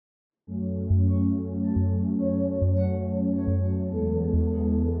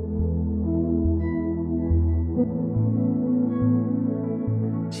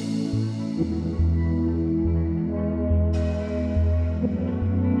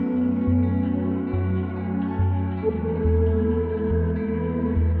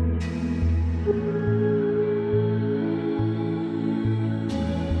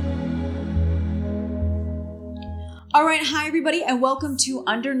right, hi everybody, and welcome to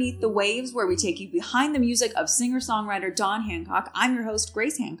Underneath the Waves, where we take you behind the music of singer-songwriter Dawn Hancock. I'm your host,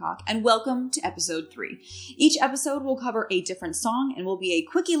 Grace Hancock, and welcome to episode 3. Each episode will cover a different song and will be a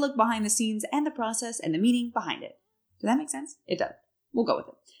quickie look behind the scenes and the process and the meaning behind it. Does that make sense? It does. We'll go with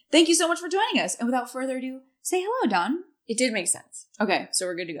it. Thank you so much for joining us, and without further ado, say hello, Dawn. It did make sense. Okay. So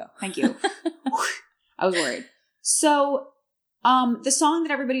we're good to go. Thank you. I was worried. So, the song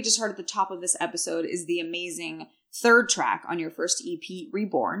that everybody just heard at the top of this episode is the amazing third track on your first EP,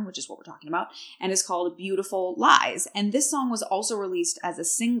 Reborn, which is what we're talking about, and is called Beautiful Lies. And this song was also released as a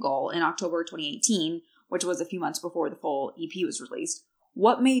single in October 2018, which was a few months before the full EP was released.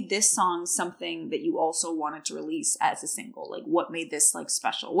 What made this song something that you also wanted to release as a single? Like, what made this, like,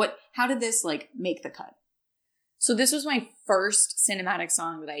 special? How did this, like, make the cut? So this was my first cinematic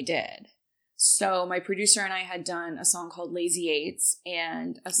song that I did. So my producer and I had done a song called Lazy Eights,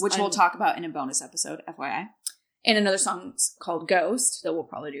 which we'll talk about in a bonus episode, FYI. And another song called Ghost that we'll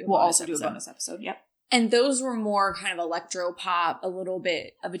probably do. We'll also do a bonus episode. Yep. And those were more kind of electro pop, a little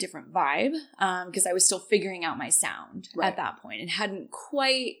bit of a different vibe, because I was still figuring out my sound at that point and hadn't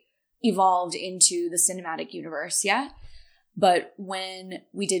quite evolved into the cinematic universe yet. But when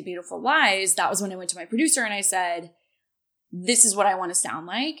we did Beautiful Lies, that was when I went to my producer and I said, this is what I want to sound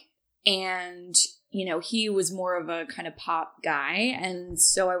like. And, you know, he was more of a kind of pop guy. And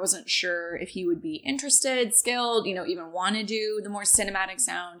so I wasn't sure if he would be interested, skilled, you know, even want to do the more cinematic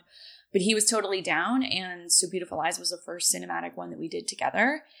sound. But he was totally down. And so Beautiful Lies was the first cinematic one that we did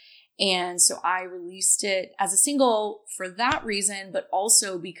together. And so I released it as a single for that reason, but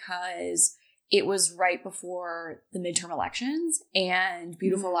also because it was right before the midterm elections. And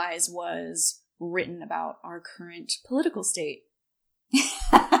Beautiful Lies was written about our current political state.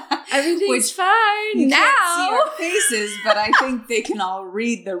 Everything's fine you now. Can't see our faces, but I think they can all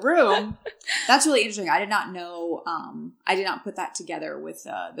read the room. That's really interesting. I did not know. I did not put that together with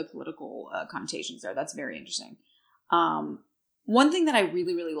the political connotations there. That's very interesting. One thing that I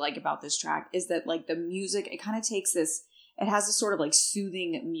really, really like about this track is that, like, the music, it kind of takes this. It has this sort of like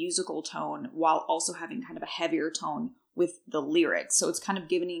soothing musical tone while also having kind of a heavier tone with the lyrics. So it's kind of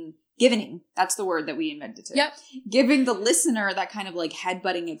giving, that's the word that we invented today. Yep. Giving the listener that kind of like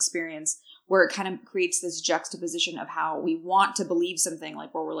headbutting experience where it kind of creates this juxtaposition of how we want to believe something,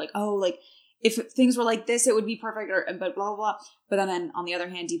 like where we're like, oh, like if things were like this, it would be perfect, or but blah, blah, blah. But then on the other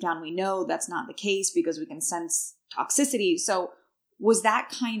hand, deep down, we know that's not the case because we can sense toxicity. So was that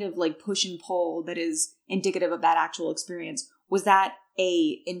kind of like push and pull that is indicative of that actual experience? Was that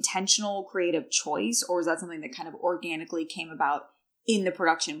a intentional creative choice, or was that something that kind of organically came about in the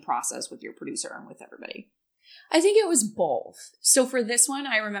production process with your producer and with everybody? I think it was both. So for this one,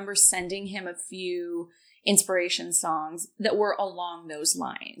 I remember sending him a few inspiration songs that were along those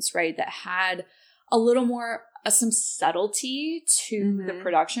lines, right? That had a little more, some subtlety to the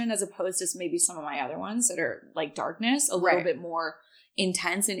production as opposed to maybe some of my other ones that are like darkness, a little bit more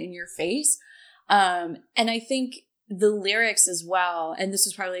intense and in your face. And I think the lyrics as well, and this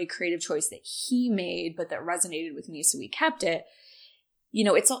was probably a creative choice that he made, but that resonated with me, so we kept it. You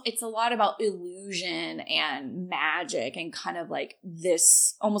know, it's a lot about illusion and magic and kind of like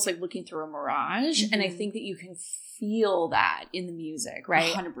this, almost like looking through a mirage. And I think that you can feel that in the music,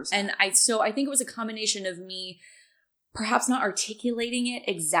 right? 100%. And I think it was a combination of me perhaps not articulating it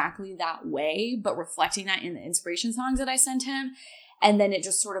exactly that way, but reflecting that in the inspiration songs that I sent him. And then it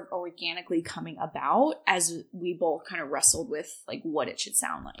just sort of organically coming about as we both kind of wrestled with like what it should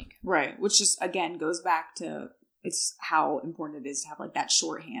sound like. Right. Which just, again, goes back to it's how important it is to have like that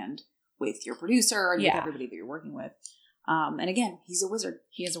shorthand with your producer and with everybody that you're working with. And again, he's a wizard.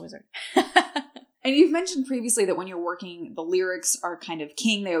 He is a wizard. And you've mentioned previously that when you're working, the lyrics are kind of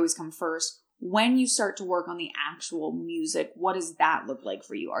king. They always come first. When you start to work on the actual music, what does that look like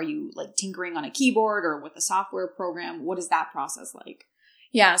for you? Are you like tinkering on a keyboard or with a software program? What is that process like?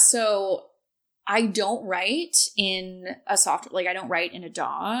 Yeah, so I don't write in a software, like I don't write in a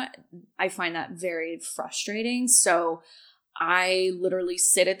DAW. I find that very frustrating. So I literally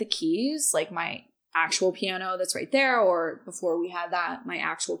sit at the keys, like my actual piano that's right there, or before we had that, my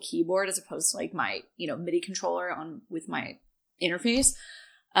actual keyboard as opposed to like my, you know, MIDI controller on with my interface.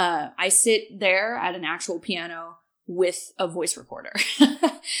 I sit there at an actual piano with a voice recorder,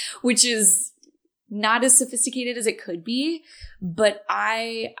 which is not as sophisticated as it could be, but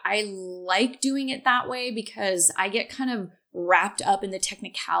I like doing it that way because I get kind of wrapped up in the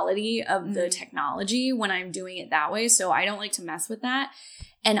technicality of the technology when I'm doing it that way. So I don't like to mess with that.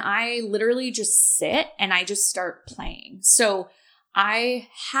 And I literally just sit and I just start playing. So I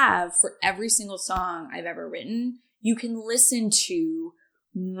have, for every single song I've ever written, you can listen to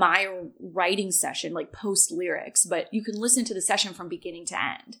my writing session, like post lyrics, but you can listen to the session from beginning to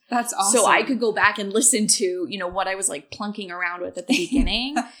end. That's awesome. So I could go back and listen to, what I was like plunking around with at the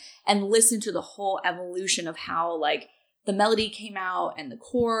beginning and listen to the whole evolution of how like the melody came out and the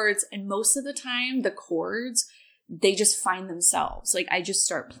chords. And most of the time the chords, they just find themselves. Like I just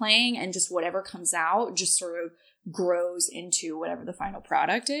start playing and just whatever comes out just sort of grows into whatever the final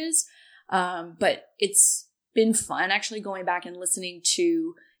product is. But it's been fun actually going back and listening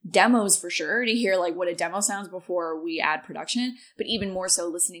to demos for sure to hear like what a demo sounds before we add production, but even more so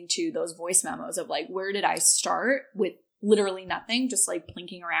listening to those voice memos of like, where did I start with literally nothing, just like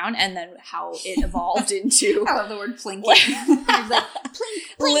plinking around, and then how it evolved into I love the word plinking. Like, plink,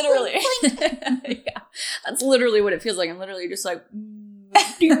 plink, literally plink. Yeah, that's literally what it feels like. I'm literally just like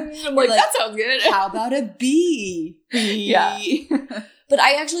I'm like, that sounds good. How about a bee? Yeah. But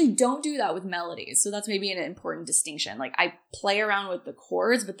I actually don't do that with melodies. So that's maybe an important distinction. Like I play around with the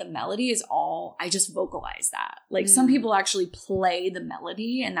chords, but the melody is all, I just vocalize that. Like some people actually play the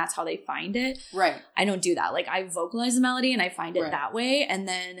melody and that's how they find it. Right. I don't do that. Like I vocalize the melody and I find it that way. And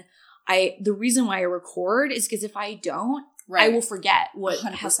then the reason why I record is because if I don't, I will forget what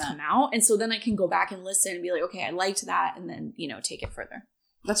 100%. Has come out. And so then I can go back and listen and be like, okay, I liked that. And then, take it further.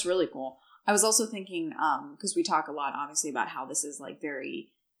 That's really cool. I was also thinking, because we talk a lot, obviously, about how this is like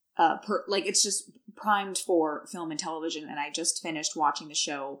very, it's just primed for film and television. And I just finished watching the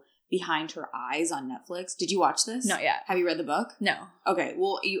show Behind Her Eyes on Netflix. Did you watch this? Not yet. Have you read the book? No. Okay.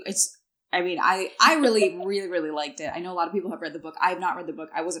 Well, I really, really, really liked it. I know a lot of people have read the book. I have not read the book.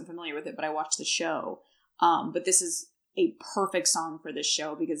 I wasn't familiar with it, but I watched the show. But this is a perfect song for this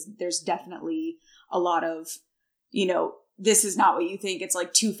show because there's definitely a lot of, this is not what you think. It's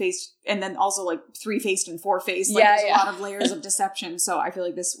like two-faced and then also like three-faced and four-faced. Like there's a lot of layers of deception. So I feel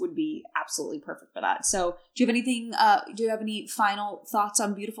like this would be absolutely perfect for that. So do you have any final thoughts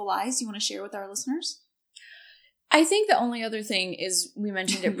on Beautiful Lies you want to share with our listeners? I think the only other thing is we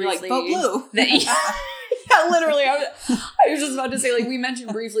mentioned it briefly. Like, blue. Yeah, literally. I was just about to say, like, we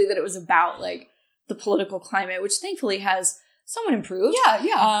mentioned briefly that it was about like the political climate, which thankfully has somewhat improved.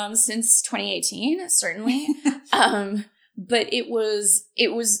 Yeah. Since 2018, certainly. But it was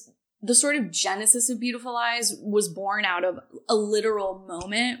the sort of genesis of Beautiful Lies was born out of a literal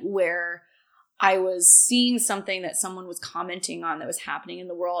moment where I was seeing something that someone was commenting on that was happening in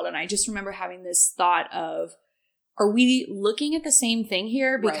the world. And I just remember having this thought of, are we looking at the same thing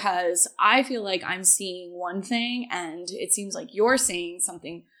here? Because I feel like I'm seeing one thing and it seems like you're seeing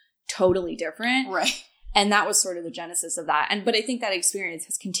something totally different. Right. And that was sort of the genesis of that. But I think that experience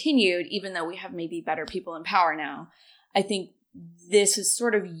has continued, even though we have maybe better people in power now. I think this is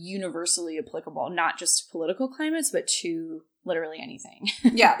sort of universally applicable, not just to political climates, but to literally anything.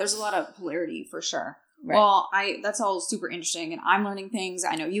 Yeah, there's a lot of polarity for sure. Right. Well, that's all super interesting, and I'm learning things.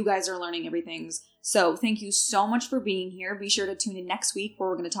 I know you guys are learning everything. So thank you so much for being here. Be sure to tune in next week where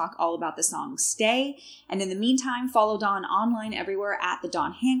we're going to talk all about the song Stay. And in the meantime, follow Dawn online everywhere at the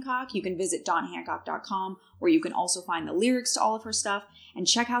Dawn Hancock. You can visit dawnhancock.com where you can also find the lyrics to all of her stuff and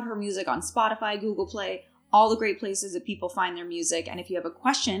check out her music on Spotify, Google Play, all the great places that people find their music. And if you have a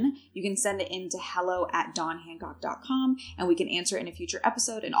question, you can send it in to hello@dawnhancock.com and we can answer it in a future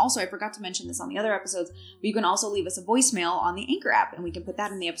episode. And also, I forgot to mention this on the other episodes, but you can also leave us a voicemail on the Anchor app and we can put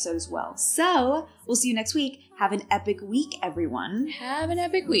that in the episode as well. So we'll see you next week. Have an epic week, everyone. Have an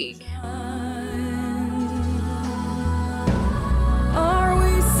epic week.